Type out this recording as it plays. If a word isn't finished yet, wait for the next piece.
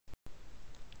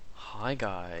Hi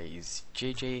guys,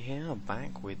 JJ here,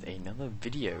 back with another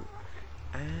video,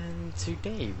 and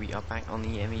today we are back on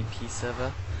the MEP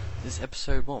server. This is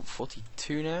episode, what,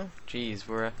 42 now? Jeez,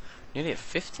 we're nearly at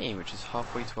 15, which is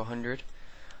halfway to 100,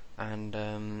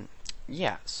 and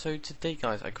yeah, so today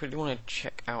guys, I quickly want to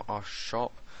check out our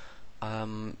shop.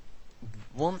 One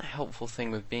helpful thing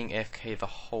with being AFK the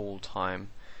whole time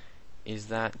is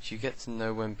that you get to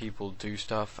know when people do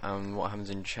stuff and what happens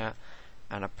in chat.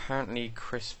 And apparently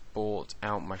Chris bought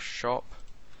out my shop,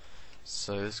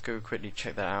 so let's go quickly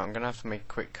check that out. I'm gonna have to make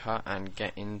a quick cut and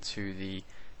get into the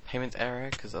payment area,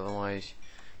 because otherwise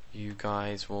you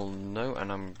guys will know,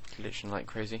 and I'm glitching like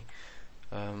crazy.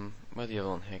 Where's the other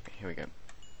one? Here we go.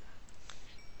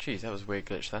 Jeez, that was a weird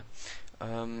glitch there.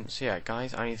 So yeah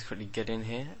guys, I need to quickly get in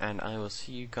here, and I will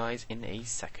see you guys in a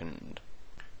second.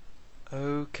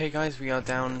 Okay guys, we are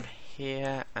down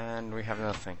here and we have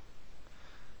another thing.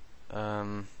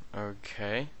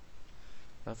 Okay.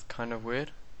 That's kind of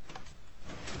weird.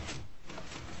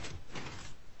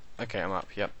 Okay, I'm up,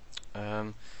 yep.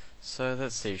 So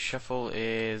let's see, Shuffle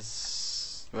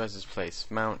is... where's his place?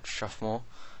 Mount Shufflemore,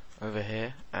 over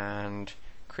here, and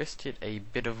Chris did a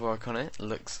bit of work on it.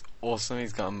 Looks awesome,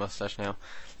 he's got a mustache now.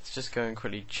 Let's just go and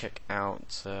quickly check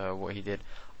out what he did.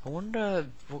 I wonder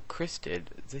what Chris did.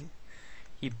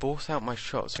 He bought out my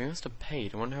shop, so he must have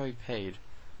paid. I wonder how he paid.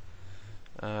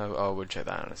 Oh, we'll check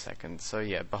that out in a second. So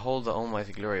yeah, behold the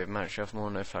almighty glory of Mount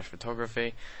Shufflemore, no flash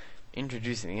photography.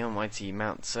 Introducing the almighty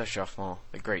Mount Sir Shufflemore,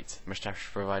 the great mustache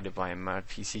provided by Mad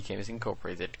PC Gamers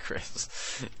Incorporated.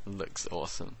 Chris looks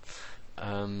awesome.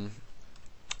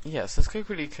 Yeah, so let's go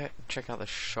quickly check out the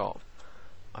shop.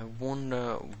 I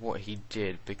wonder what he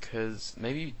did, because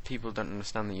maybe people don't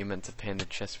understand that you're meant to pay in the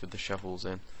chest with the shovels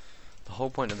in. The whole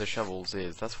point of the shovels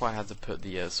is, that's why I had to put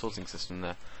the sorting system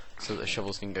there, so that the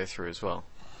shovels can go through as well.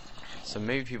 So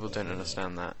maybe people don't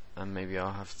understand that, and maybe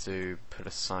I'll have to put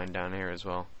a sign down here as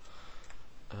well.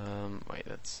 Wait,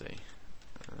 let's see.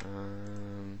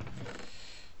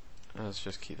 Let's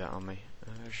just keep that on me.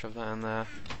 Shove that in there.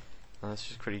 Let's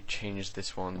just quickly change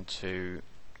this one to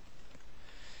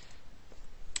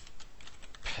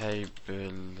pay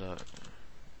below.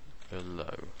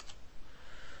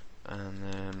 And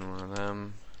then one of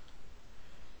them.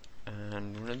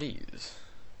 And one of these.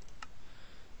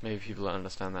 Maybe people don't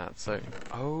understand that. So,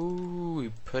 oh,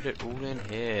 we put it all in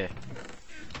here.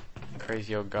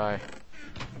 Crazy old guy.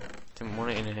 Didn't want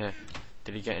it in here.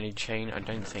 Did he get any chain? I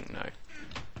don't think no.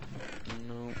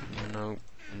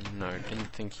 No.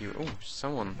 Didn't think you. Oh,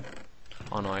 someone.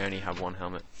 Oh no, I only have one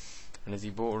helmet. And has he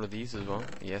bought all of these as well?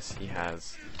 Yes, he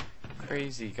has.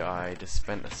 Crazy guy just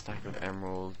spent a stack of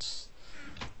emeralds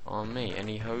on me.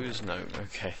 Any hose? No.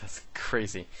 Okay, that's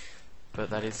crazy. But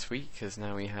that is sweet, because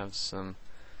now we have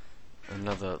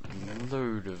another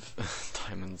load of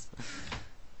diamonds.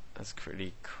 Let's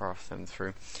quickly craft them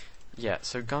through. Yeah,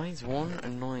 so guys, one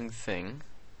annoying thing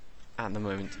at the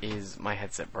moment is my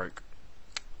headset broke.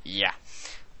 Yeah,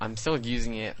 I'm still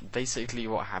using it. Basically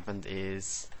what happened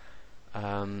is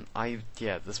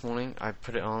this morning I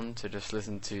put it on to just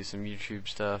listen to some YouTube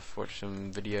stuff, watch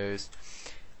some videos,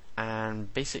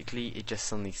 and basically it just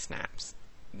suddenly snaps.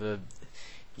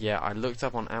 I looked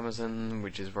up on Amazon,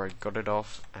 which is where I got it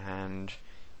off, and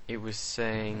it was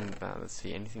saying that, let's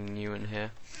see, anything new in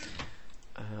here?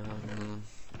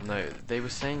 No, they were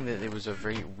saying that it was a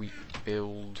very weak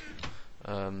build.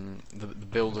 The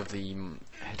build of the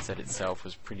headset itself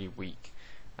was pretty weak,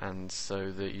 and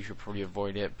so that you should probably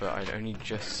avoid it, but I'd only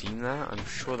just seen that. I'm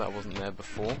sure that wasn't there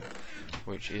before,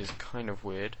 which is kind of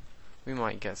weird. We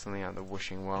might get something out of the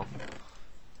wishing well.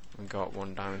 We've got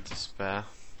 1 diamond to spare.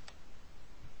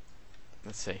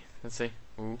 Let's see.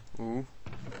 Ooh.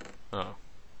 Oh.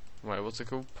 Wait, what's it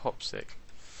called? Popsick.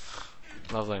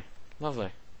 Lovely.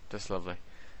 Just lovely.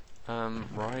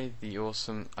 Ride the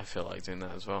awesome... I feel like doing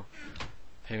that as well.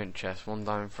 Payment chest, 1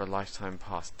 diamond for a lifetime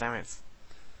pass. Damn it!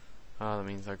 Oh, that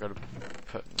means I gotta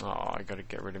I gotta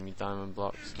get rid of me diamond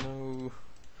blocks. No.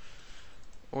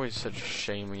 Always such a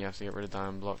shame when you have to get rid of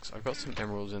diamond blocks. I've got some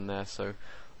emeralds in there, so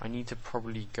I need to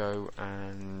probably go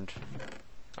and...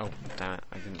 oh, damn it,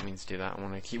 I didn't mean to do that. I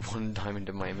want to keep 1 diamond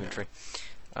in my inventory.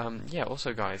 Yeah,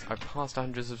 also guys, I passed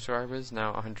 100 subscribers,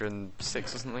 now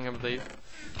 106 or something, I believe.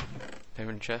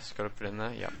 Payment chest, gotta put it in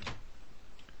there, yep.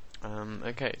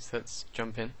 Okay, so let's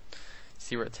jump in,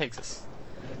 see where it takes us.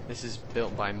 This is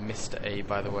built by Mr. A,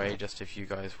 by the way, just if you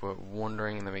guys were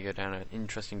wondering, and then we go down an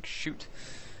interesting chute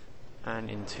and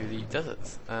into the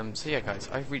desert. So yeah guys,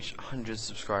 I've reached 100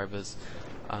 subscribers,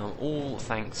 all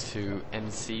thanks to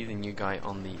MC, the new guy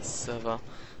on the server.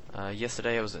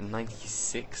 Yesterday I was at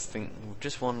 96,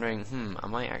 just wondering,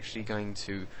 am I actually going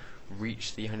to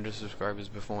reach the 100 subscribers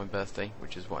before my birthday,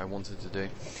 which is what I wanted to do.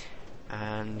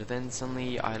 And then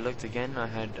suddenly I looked again, I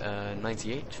had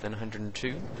 98, then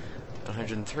 102,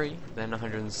 103, then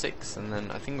 106, and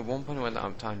then I think at one point I went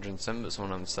up to 107, but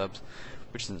someone unsubs,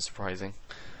 which isn't surprising.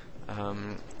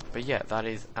 But yeah, that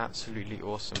is absolutely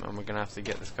awesome, and we're going to have to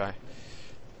get this guy.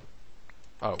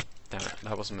 Oh, damn it,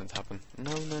 that wasn't meant to happen.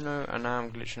 No, and now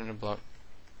I'm glitching in a block.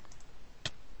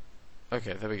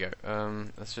 Okay, there we go.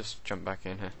 Let's just jump back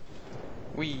in here.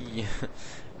 Whee!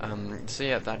 So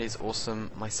yeah, that is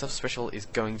awesome. My stuff special is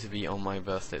going to be on my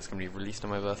birthday. It's going to be released on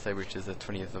my birthday, which is the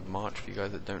 20th of March, for you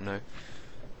guys that don't know.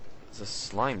 There's a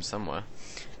slime somewhere.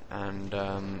 And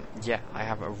yeah, I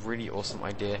have a really awesome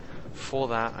idea. For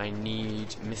that, I need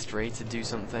Mr. A to do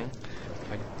something.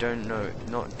 I don't know,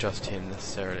 not just him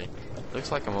necessarily. Looks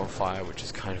like I'm on fire, which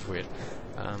is kind of weird.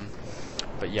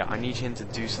 But yeah, I need him to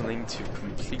do something to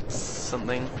complete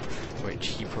something, which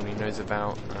he probably knows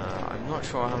about. I'm not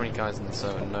sure how many guys in the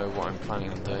server know what I'm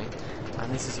planning on doing.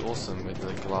 And this is awesome with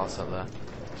the glass up there,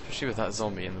 especially with that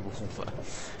zombie in the wall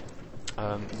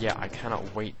there. Yeah, I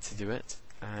cannot wait to do it.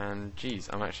 And geez,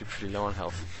 I'm actually pretty low on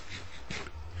health.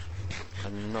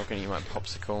 I'm not going to eat my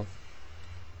popsicle.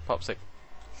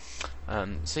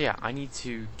 So yeah, I need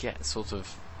to get sort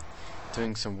of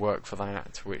doing some work for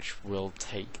that, which will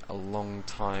take a long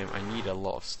time. I need a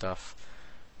lot of stuff.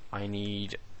 I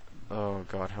need, oh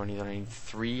god, how many do I need?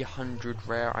 300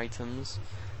 rare items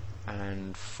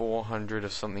and 400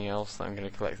 of something else that I'm going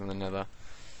to collect in the nether.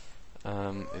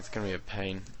 It's going to be a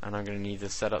pain, and I'm going to need to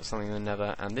set up something in the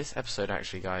nether. And this episode,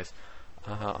 actually, guys,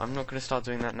 I'm not going to start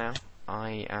doing that now.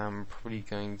 I am probably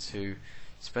going to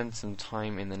spend some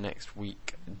time in the next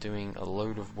week doing a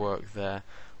load of work there.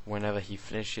 Whenever he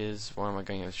finishes, why am I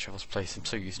going to Shovel's place? I'm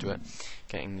so used to it,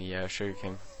 getting the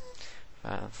sugarcane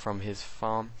from his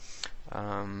farm.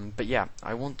 But yeah,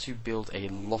 I want to build a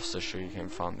Lossless Sugarcane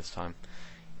Farm this time.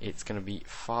 It's going to be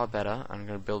far better. I'm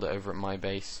going to build it over at my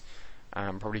base.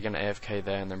 I'm probably going to AFK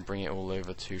there and then bring it all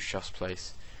over to Shovel's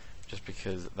place, just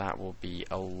because that will be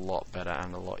a lot better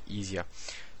and a lot easier.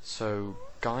 So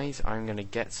guys, I'm going to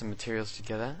get some materials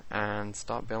together and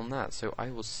start building that. So I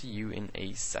will see you in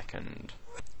a second.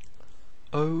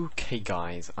 Okay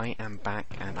guys, I am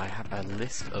back and I have a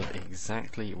list of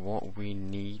exactly what we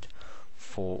need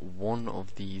for one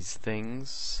of these things.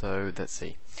 So let's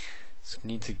see. So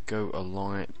we need to go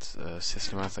along it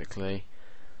systematically.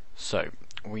 So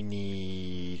we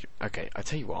need, okay, I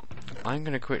tell you what, I'm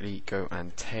going to quickly go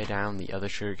and tear down the other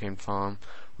sugarcane farm.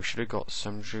 We should have got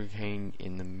some sugarcane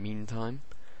in the meantime,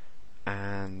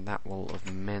 and that will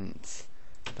have meant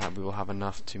that we will have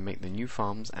enough to make the new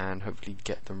farms and hopefully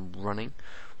get them running,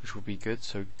 which will be good.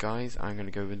 So guys, I'm going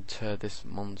to go and tear this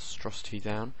monstrosity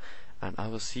down, and I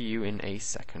will see you in a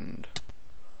second.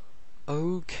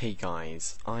 Okay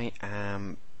guys, I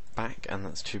am back, and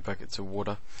that's 2 buckets of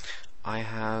water. I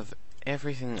have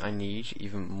everything I need,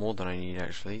 even more than I need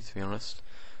actually, to be honest,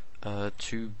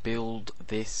 to build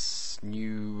this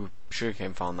new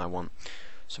sugarcane farm that I want.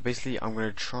 So basically I'm going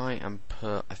to try and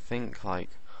put, I think, like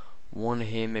one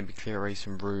here, maybe clear away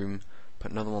some room,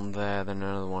 put another one there, then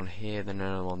another one here, then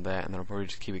another one there, and then I'll probably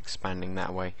just keep expanding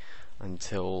that way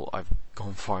until I've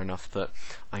gone far enough that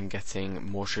I'm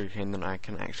getting more sugarcane than I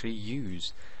can actually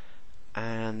use.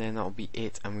 And then that'll be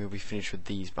it, and we'll be finished with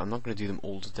these. But I'm not going to do them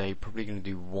all today, probably going to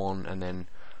do one and then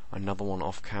another one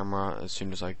off camera as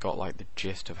soon as I got like the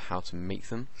gist of how to make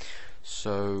them.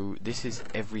 So this is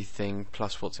everything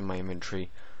plus what's in my inventory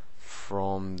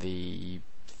from the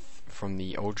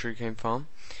old sugarcane farm.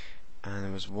 And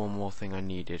there was one more thing I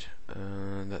needed.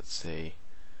 Let's see.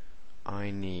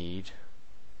 I need,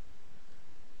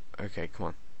 okay, come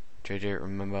on, JJ,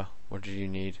 remember, what did you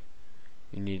need?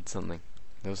 You needed something.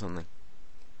 There was something.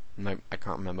 No, I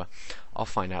can't remember. I'll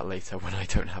find out later when I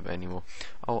don't have it anymore.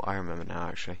 Oh, I remember now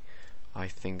actually. I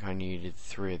think I needed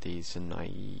 3 of these, and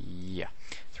yeah,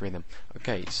 3 of them.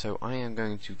 Okay, so I am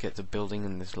going to get the building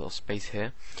in this little space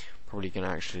here. Probably going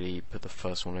to actually put the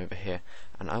first one over here,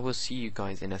 and I will see you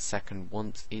guys in a second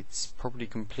once it's probably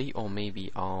complete, or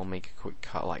maybe I'll make a quick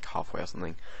cut like halfway or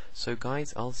something. So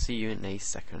guys, I'll see you in a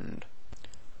second.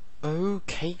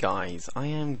 Okay guys, I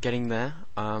am getting there.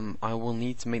 I will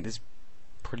need to make this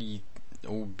pretty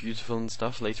all beautiful and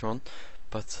stuff later on,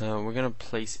 but we're going to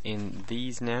place in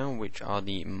these now, which are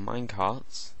the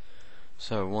minecarts.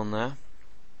 So one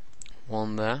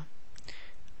there,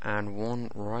 and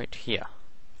one right here,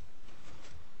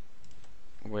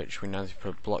 which we now need to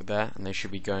put a block there, and they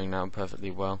should be going now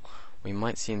perfectly well. We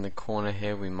might see in the corner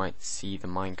here, we might see the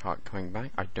minecart coming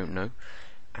back, I don't know.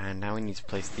 And now we need to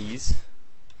place these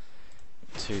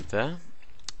 2 there,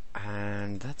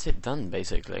 and that's it done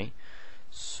basically.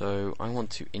 So I want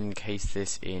to encase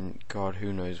this in God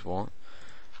who knows what.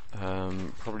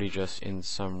 Probably just in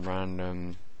some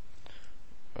random.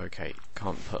 Okay,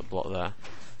 can't put a block there.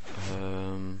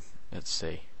 Let's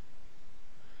see.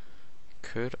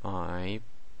 Could I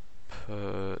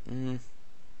put? I'm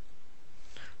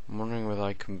wondering whether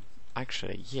I can.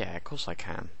 Actually, yeah, of course I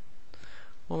can.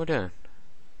 What am I doing?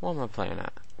 What am I playing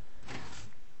at?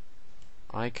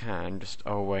 I can just.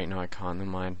 Oh wait, no, I can't. Never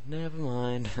mind. Never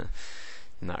mind.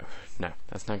 No,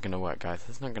 that's not gonna work, guys.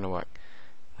 That's not gonna work.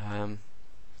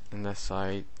 Unless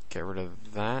I get rid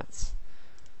of that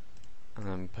and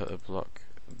then put a block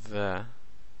there.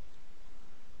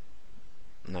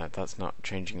 No, that's not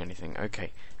changing anything.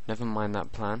 Okay, never mind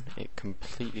that plan. It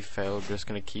completely failed. Just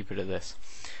gonna keep it at this.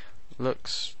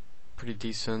 Looks pretty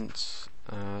decent.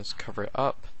 Let's cover it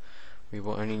up. We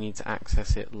will only need to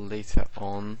access it later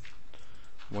on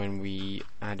when we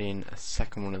add in a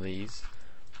second one of these.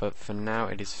 But for now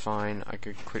it is fine. I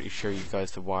could quickly show you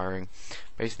guys the wiring.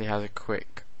 Basically has a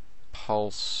quick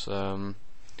pulse,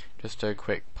 just a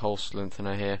quick pulse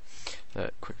lengthener here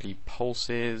that quickly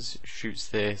pulses, shoots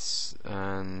this,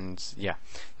 and yeah,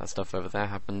 that stuff over there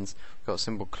happens. We've got a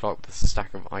simple clock with a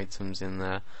stack of items in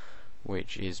there,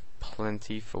 which is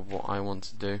plenty for what I want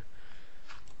to do.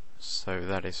 So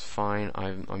that is fine.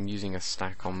 I'm using a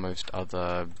stack on most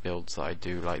other builds that I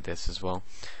do like this as well.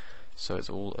 So it's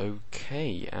all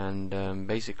okay, and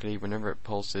basically whenever it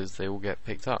pulses they all get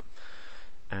picked up,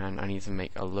 and I need to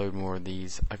make a load more of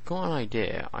these. I've got an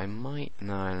idea. I might.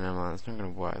 No, it's not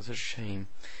going to work. It's a shame.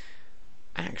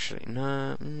 Actually,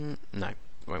 no,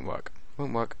 won't work.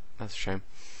 That's a shame.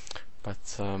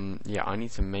 But yeah, I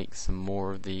need to make some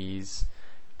more of these,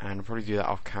 and I'll probably do that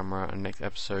off camera. And next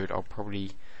episode I'll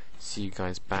probably see you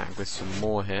guys back with some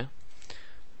more here.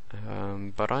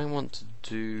 But I want to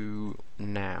do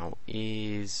now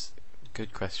is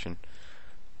good question.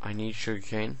 I need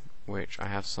sugarcane, which I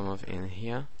have some of in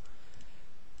here.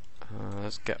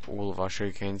 Let's get all of our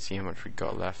sugarcane, see how much we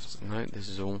got left. No, this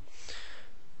is all.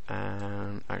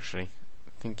 And actually,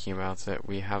 thinking about it,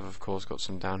 we have of course got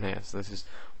some down here. So this is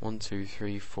 1, 2,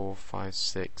 3, 4, 5,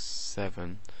 6,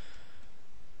 7.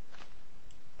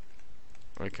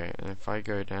 Okay, and if I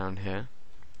go down here.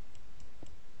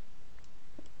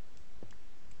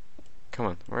 Come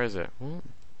on, where is it? What?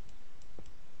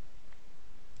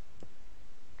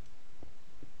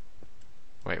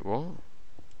 Wait, what?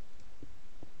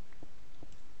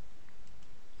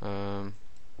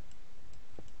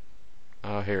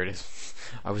 Oh, here it is.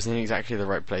 I was in exactly the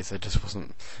right place, I just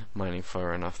wasn't mining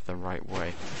far enough the right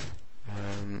way.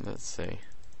 Let's see.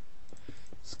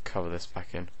 Let's cover this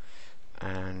back in.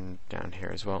 And down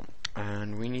here as well.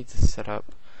 And we need to set up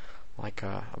like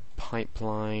a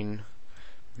pipeline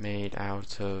made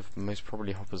out of most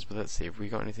probably hoppers, but let's see if we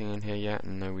got anything in here yet.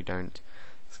 No, we don't.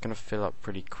 It's going to fill up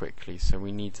pretty quickly, so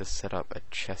we need to set up a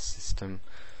chest system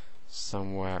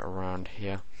somewhere around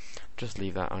here. Just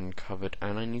leave that uncovered,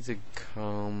 and I need to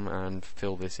come and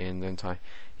fill this in, don't I?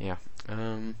 Yeah.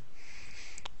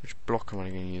 Which block am I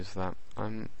going to use for that?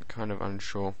 I'm kind of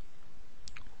unsure.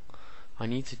 I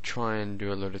need to try and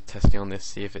do a load of testing on this,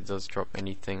 see if it does drop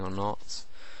anything or not.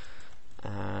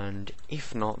 And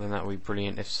if not, then that would be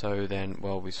brilliant. If so, then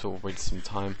well, we sort of wasted some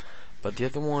time. But the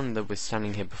other one that was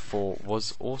standing here before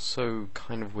was also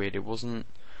kind of weird. It wasn't,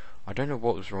 I don't know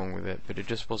what was wrong with it, but it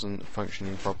just wasn't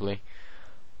functioning properly.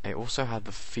 It also had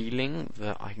the feeling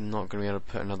that I'm not going to be able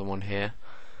to put another one here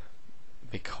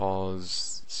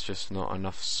because it's just not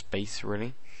enough space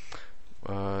really.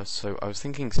 So I was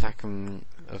thinking stacking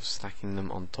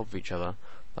them on top of each other.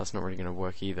 That's not really going to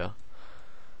work either.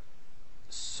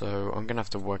 So I'm going to have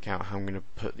to work out how I'm going to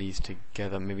put these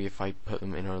together. Maybe if I put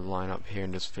them in a line up here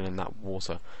and just fill in that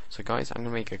water. So guys, I'm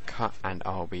going to make a cut and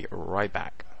I'll be right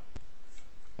back.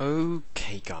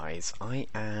 Okay guys, I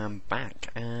am back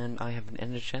and I have an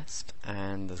ender chest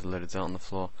and there's a load of dirt on the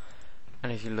floor.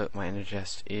 And if you look, my ender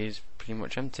chest is pretty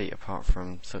much empty apart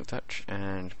from Silk Touch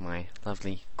and my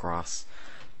lovely grass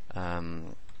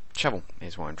shovel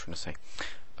is what I'm trying to say.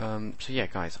 So yeah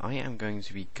guys, I am going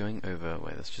to be going over,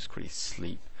 wait, let's just quickly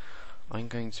sleep. I'm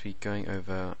going to be going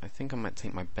over, I think I might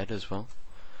take my bed as well.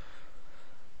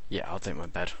 Yeah, I'll take my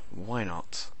bed. Why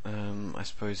not? I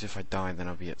suppose if I die then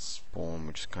I'll be at spawn,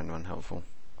 which is kind of unhelpful.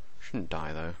 Shouldn't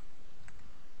die though,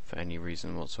 for any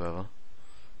reason whatsoever.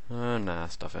 Nah,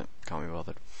 stuff it. Can't be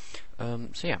bothered.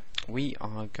 So yeah, we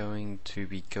are going to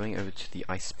be going over to the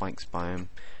Ice Spikes biome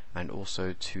and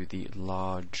also to the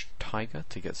large Taiga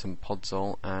to get some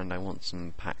Podzol, and I want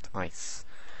some packed ice,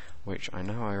 which I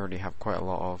know I already have quite a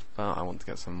lot of, but I want to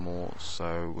get some more,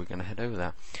 so we're going to head over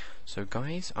there. So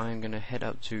guys, I'm going to head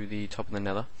up to the top of the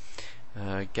nether,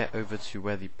 get over to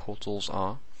where the portals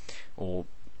are, or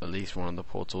at least one of the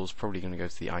portals. Probably going to go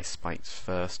to the ice spikes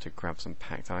first to grab some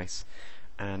packed ice,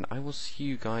 and I will see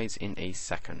you guys in a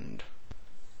second.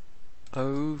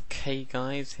 Okay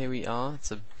guys, here we are.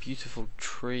 It's a beautiful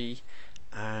tree,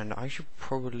 and I should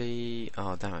probably...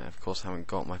 oh damn it, of course I haven't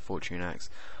got my fortune axe.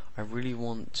 I really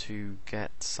want to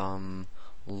get some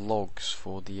logs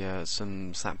for the,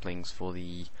 some saplings for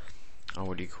the... oh,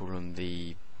 what do you call them?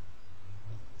 The...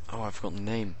 oh, I've forgotten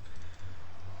the name.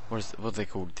 What are they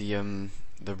called? The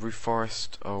roof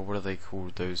forest, or what are they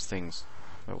called, those things?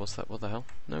 Wait, what's that? What the hell?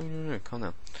 No, calm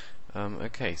down.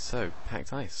 Okay, so,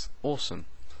 packed ice. Awesome.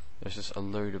 There's just a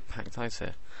load of packed ice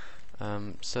here.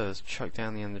 So let's chuck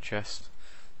down the ender chest.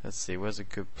 Let's see, where's a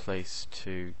good place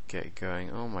to get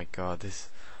going? Oh my god, this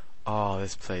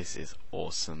place is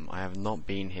awesome. I have not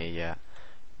been here yet,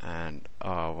 and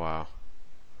oh wow.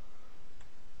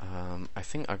 I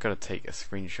think I've got to take a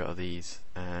screenshot of these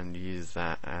and use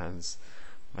that as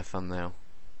my thumbnail,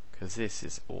 because this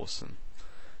is awesome.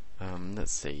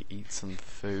 Let's see, eat some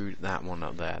food. That one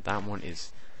up there, that one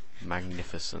is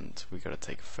magnificent. We got to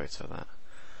take a photo of that.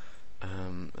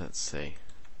 Let's see.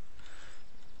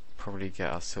 Probably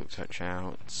get our silk touch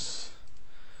out.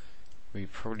 We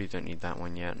probably don't need that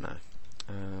one yet, no.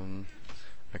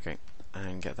 Okay,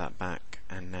 and get that back,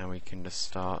 and now we can just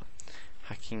start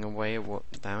hacking away at what,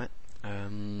 damn it.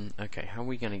 Okay, how are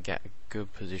we going to get a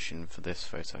good position for this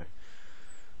photo?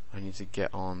 I need to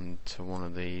get on to one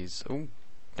of these. Oh,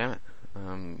 damn it.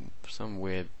 Some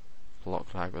weird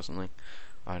block lag or something.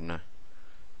 I don't know.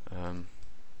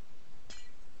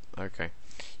 Okay.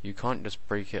 You can't just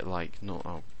break it like, no,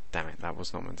 oh, damn it, that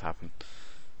was not meant to happen.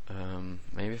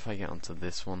 Maybe if I get onto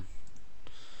this one.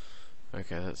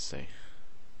 Okay, let's see.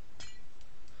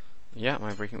 Yeah, am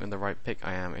I breaking it with the right pick?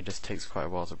 I am. It just takes quite a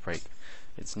while to break.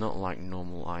 It's not like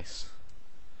normal ice.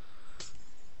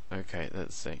 Okay,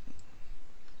 let's see.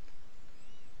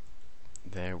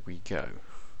 There we go.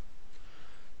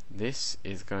 This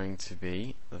is going to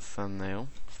be the thumbnail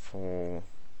for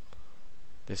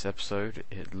this episode.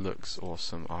 It looks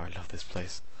awesome. Oh, I love this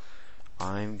place.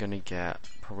 I'm gonna get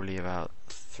probably about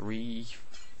three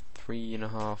and a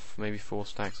half, maybe 4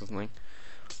 stacks or something.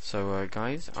 So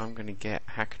guys, I'm gonna get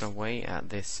hacking away at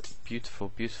this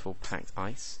beautiful packed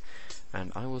ice,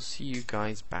 and I will see you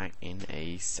guys back in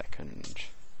a second.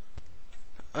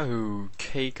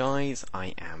 Okay guys,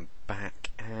 I am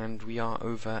back, and we are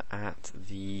over at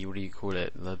the, what do you call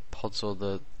it, the Podzol,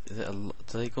 do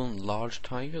they call them large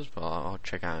tigers? But I'll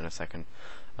check out in a second.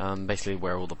 Basically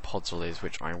where all the Podzol is,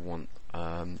 which I want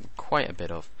quite a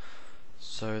bit of.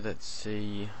 So let's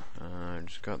see,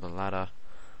 just got the ladder,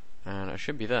 and I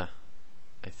should be there,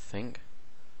 I think.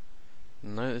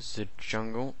 No, this is a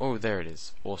jungle. Oh, there it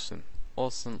is. Awesome.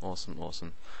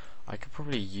 I could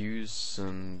probably use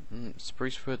some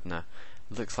spruce wood. Nah,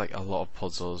 looks like a lot of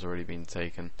Podzol has already been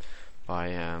taken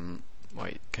by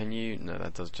wait, can you? No,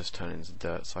 that does just turn into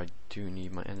dirt, so I do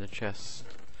need my ender chest.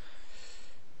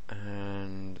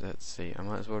 And let's see, I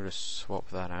might as well just swap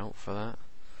that out for that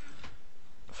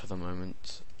for the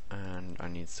moment, and I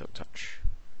need silk touch.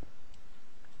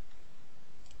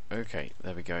 Okay,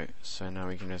 there we go. So now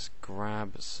we can just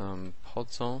grab some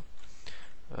Podzol.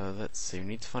 Let's see, we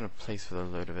need to find a place for the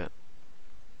load of it.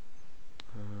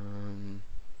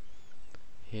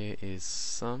 Here is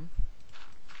some.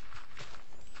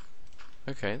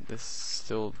 Okay, this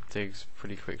still digs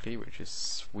pretty quickly, which is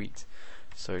sweet.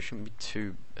 So it shouldn't be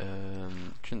too,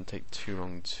 shouldn't take too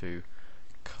long to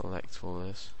collect all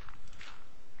this.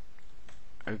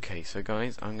 Okay, so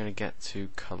guys, I'm gonna get to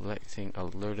collecting a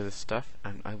load of this stuff,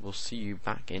 and I will see you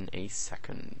back in a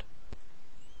second.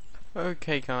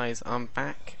 Okay guys, I'm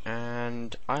back,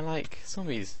 and I like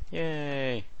zombies,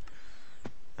 yay!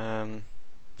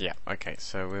 Yeah, okay,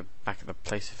 so we're back at the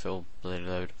place to fill bloody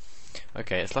load.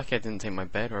 Okay, it's lucky I didn't take my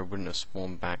bed, or I wouldn't have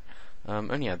spawned back.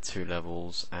 Only had 2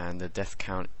 levels, and the death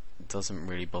count doesn't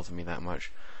really bother me that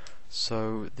much.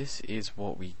 So this is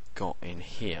what we got in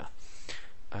here.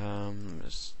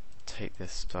 Let's take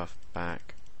this stuff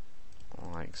back,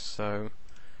 like so.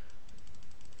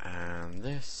 And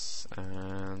this,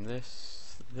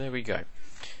 there we go.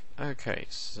 Okay,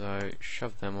 so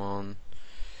shove them on.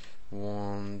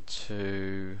 1,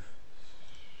 2,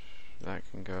 that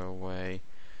can go away.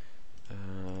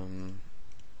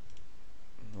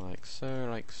 Like so,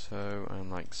 and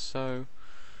like so.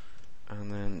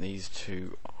 And then these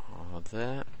 2 are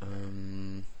there.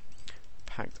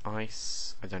 Packed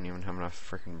ice. I don't even have enough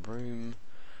freaking room.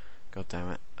 God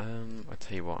damn it. I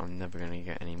tell you what, I'm never gonna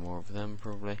get any more of them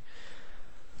probably.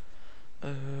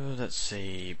 Let's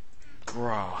see.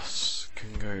 grass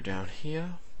can go down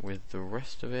here with the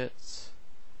rest of it,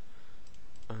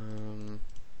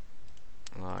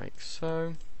 like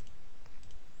so.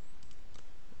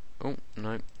 Oh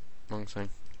no, wrong thing.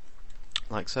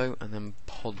 Like so, and then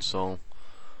Podzol.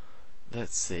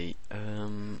 Let's see.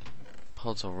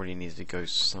 Podzol really needs to go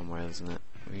somewhere, doesn't it?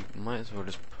 We might as well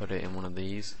just put it in one of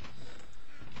these.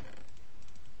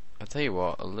 I'll tell you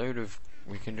what,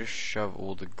 we can just shove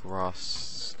all the grass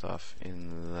stuff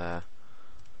in there.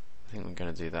 I think we're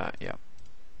gonna do that, yeah.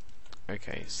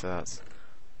 Okay, so that's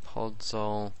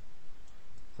Podzol,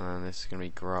 and this is gonna be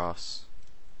grass.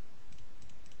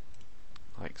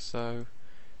 Like so.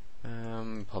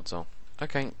 Podzol.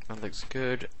 Okay, that looks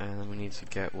good, and then we need to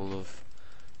get all of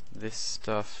this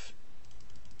stuff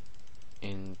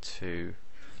into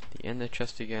the ender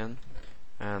chest again,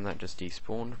 and that just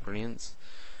despawned, brilliant.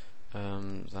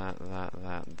 That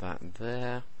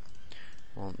there.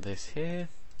 Want this here,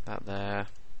 that there.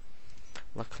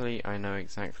 Luckily, I know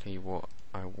exactly what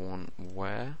I want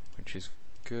where, which is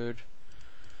good.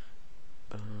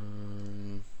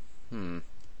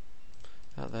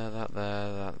 That there, that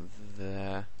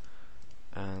there,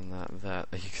 and that there.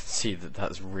 You can see that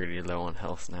that's really low on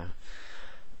health now.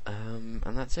 And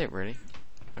that's it really.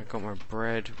 I've got my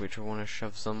bread, which I want to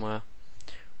shove somewhere.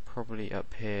 Probably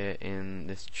up here in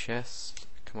this chest.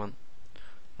 Come on.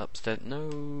 Upstairs.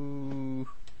 No.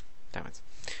 Damn it.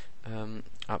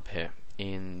 Up here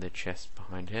in the chest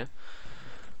behind here.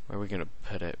 Where are we going to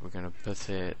put it? We're going to put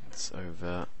it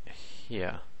over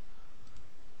here.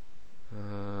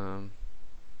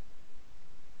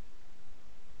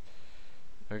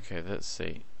 Okay, let's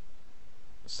see.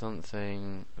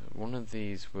 One of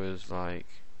these was like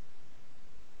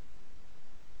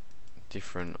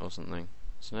different or something,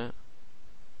 isn't it?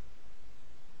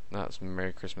 That's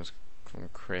Merry Christmas from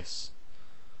Chris.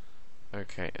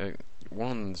 Okay,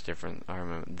 one of them's different. I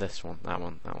remember this one, that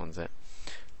one's it.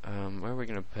 Where are we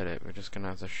gonna put it? We're just gonna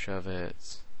have to shove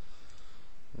it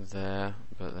there,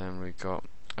 but then we've got.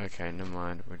 Okay, never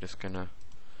mind. We're just gonna.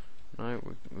 No,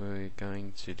 we're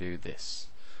going to do this.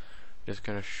 Just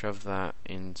gonna shove that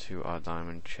into our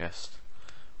diamond chest,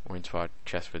 or into our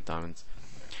chest with diamonds,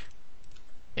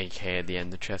 aka the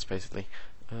ender chest, basically.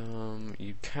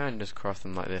 You can just craft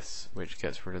them like this, which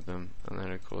gets rid of them, and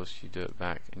then of course you do it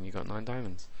back, and you got 9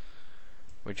 diamonds,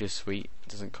 which is sweet. It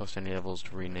doesn't cost any levels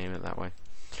to rename it that way.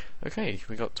 Okay,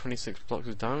 we got 26 blocks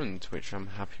of diamonds, which I'm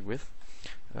happy with.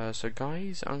 So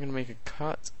guys, I'm gonna make a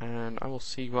cut, and I will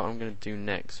see what I'm gonna do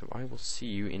next. So I will see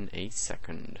you in a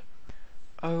second.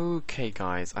 Okay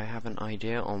guys, I have an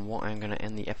idea on what I'm going to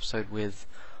end the episode with.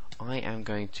 I am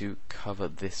going to cover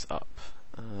this up.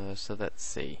 So let's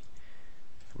see.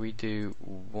 If we do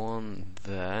one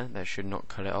there, that should not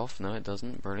cut it off. No, it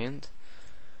doesn't. Brilliant.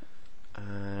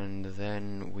 And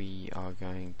then we are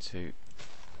going to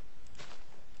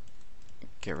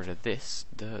get rid of this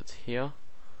dirt here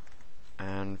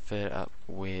and fill it up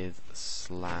with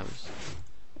slabs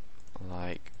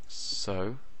like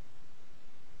so.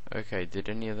 Okay, did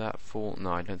any of that fall?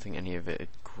 No, I don't think any of it had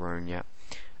grown yet.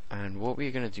 And what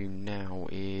we're going to do now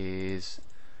is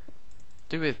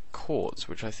do with quartz,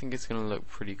 which I think is going to look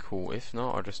pretty cool. If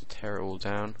not, I'll just tear it all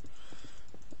down.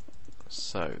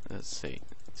 So, let's see.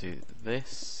 Do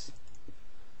this.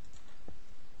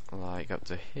 Like up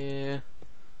to here.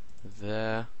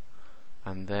 There.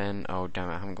 And then, oh damn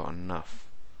it, I haven't got enough.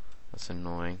 That's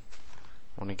annoying.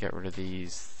 I want to get rid of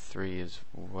these 3 as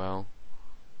well.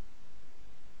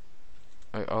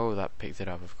 Oh, that picked it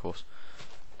up, of course.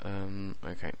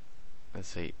 Okay, let's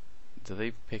see. Do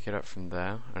they pick it up from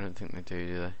there? I don't think they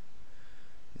do they?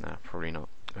 Nah, probably not.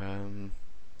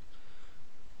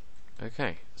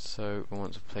 Okay, so I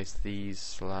want to place these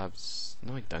slabs.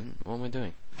 No, I don't. What am I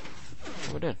doing? What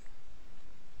am I doing?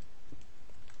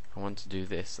 I want to do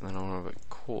this, and then I want to put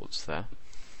quartz there,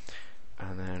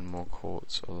 and then more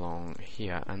quartz along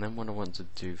here. And then what I want to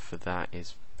do for that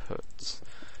is put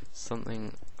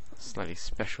something slightly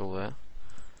special there.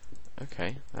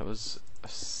 Okay, that was a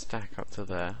stack up to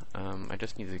there. I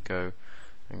just need to go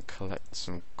and collect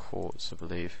some quartz, I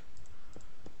believe.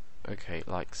 Okay,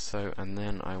 like so, and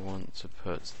then I want to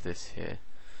put this here.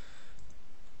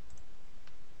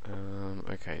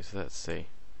 Okay, so let's see.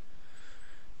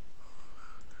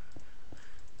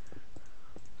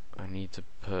 I need to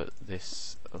put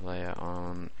this layer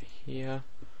on here,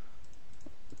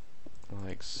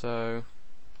 like so,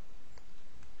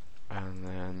 and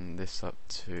then this up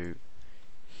to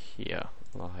here,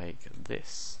 like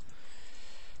this.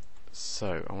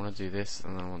 So I want to do this,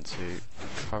 and then I want to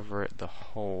cover it the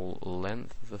whole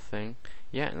length of the thing.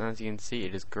 Yeah, and as you can see,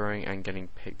 it is growing and getting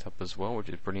picked up as well, which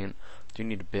is brilliant. I do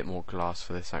need a bit more glass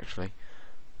for this actually,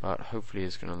 but hopefully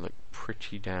it's going to look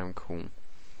pretty damn cool.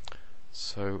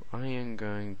 So I am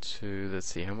going to, let's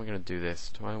see, how am I going to do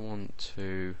this? Do I want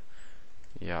to,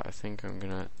 yeah, I think I'm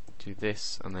going to do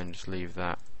this and then just leave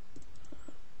that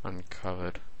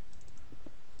uncovered.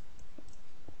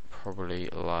 Probably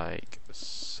like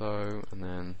so, and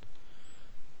then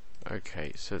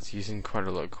okay, so it's using quite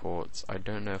a lot of quartz. I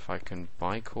don't know if I can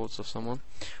buy quartz off someone,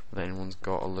 whether anyone's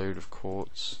got a load of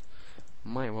quartz.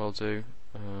 Might well do.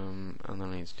 And then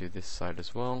I need to do this side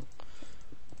as well,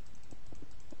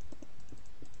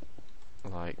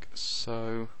 like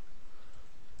so,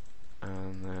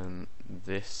 and then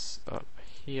this up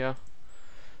here,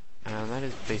 and that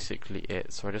is basically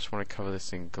it. So I just want to cover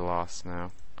this in glass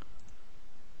now,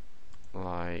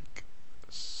 like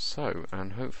so,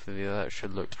 and hopefully that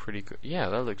should look pretty good. Yeah,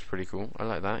 that looks pretty cool. I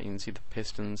like that. You can see the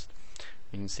pistons,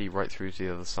 you can see right through to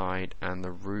the other side, and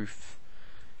the roof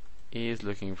is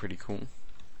looking pretty cool.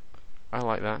 I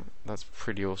like that. That's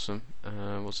pretty awesome.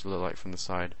 What's it look like from the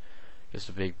side? Just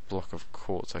a big block of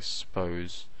quartz, I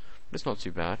suppose, but it's not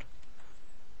too bad.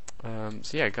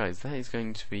 So yeah, guys, that is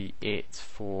going to be it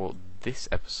for this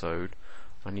episode.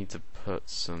 I need to put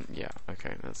some, yeah,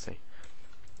 okay, let's see.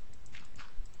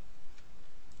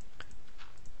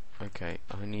 Okay,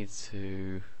 I need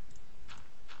to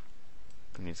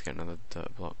get another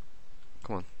dirt block.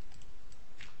 Come on.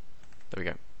 There we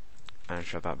go. And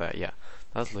shove that there. Yeah,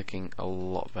 that's looking a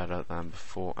lot better than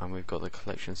before. And we've got the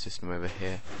collection system over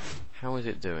here. How is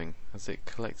it doing? Has it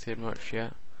collected much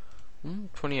yet?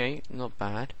 28, not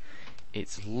bad.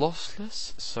 It's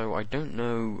lossless, so I don't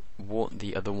know what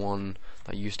the other one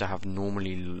that used to have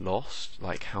normally lost,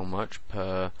 like how much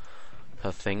per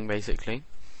thing basically.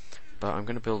 But I'm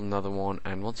going to build another one,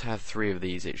 and once I have 3 of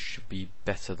these it should be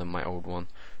better than my old one.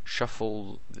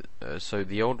 Shuffle, so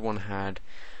the old one had,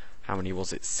 how many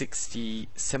was it,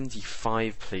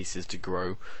 75 places to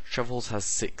grow. Shovels has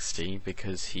 60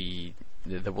 because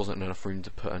there wasn't enough room to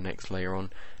put a next layer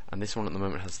on, and this one at the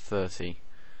moment has 30.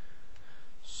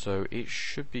 So it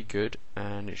should be good,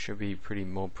 and it should be pretty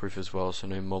mob proof as well, so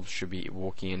no mobs should be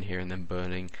walking in here and then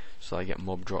burning, so I get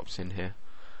mob drops in here,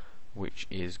 which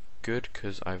is good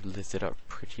because I've lit it up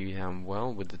pretty damn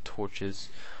well with the torches.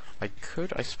 I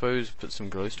could, I suppose, put some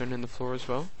glowstone in the floor as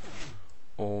well,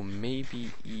 or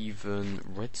maybe even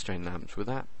redstone lamps. Would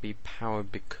that be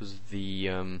powered because of the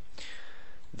oh,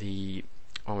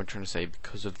 I'm trying to say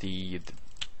because of the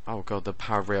oh god, the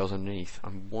power rails underneath?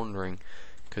 I'm wondering,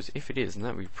 because if it is, then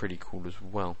that would be pretty cool as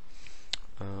well.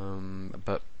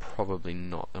 But probably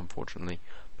not, unfortunately.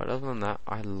 But other than that,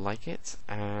 I like it,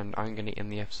 and I'm going to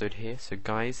end the episode here. So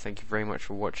guys, thank you very much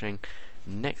for watching.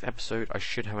 Next episode, I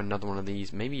should have another one of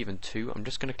these, maybe even 2. I'm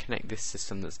just going to connect this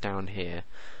system that's down here.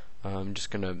 I'm just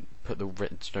going to put the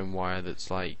redstone wire that's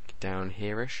like down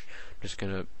here-ish. Just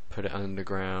going to put it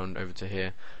underground over to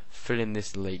here, fill in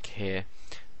this lake here,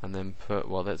 and then put,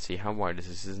 well, let's see, how wide is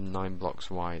this? This is 9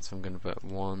 blocks wide, so I'm going to put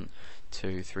 1,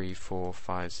 2, 3, 4,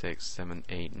 5, 6, 7,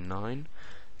 8, 9.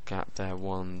 Gap there,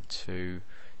 1, 2,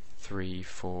 3,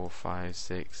 4, 5,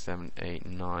 6, 7, 8,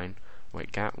 9.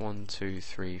 Wait, gap 1, 2,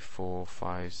 3, 4,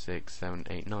 5, 6, 7,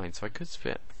 8, 9. So I could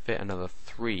fit another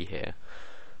 3 here,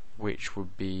 which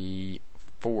would be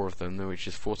 4 of them, which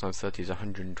is 4 times 30 is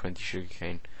 120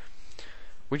 sugarcane,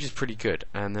 which is pretty good.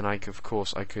 And then I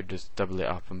could just double it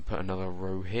up and put another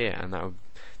row here, and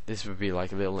this would be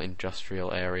like a little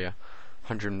industrial area,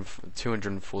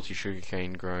 240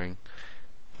 sugarcane growing,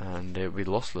 and it would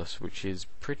be lossless, which is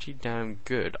pretty damn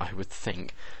good, I would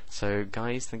think. So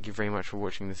guys, thank you very much for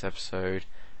watching this episode,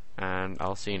 and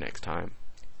I'll see you next time.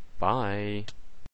 Bye.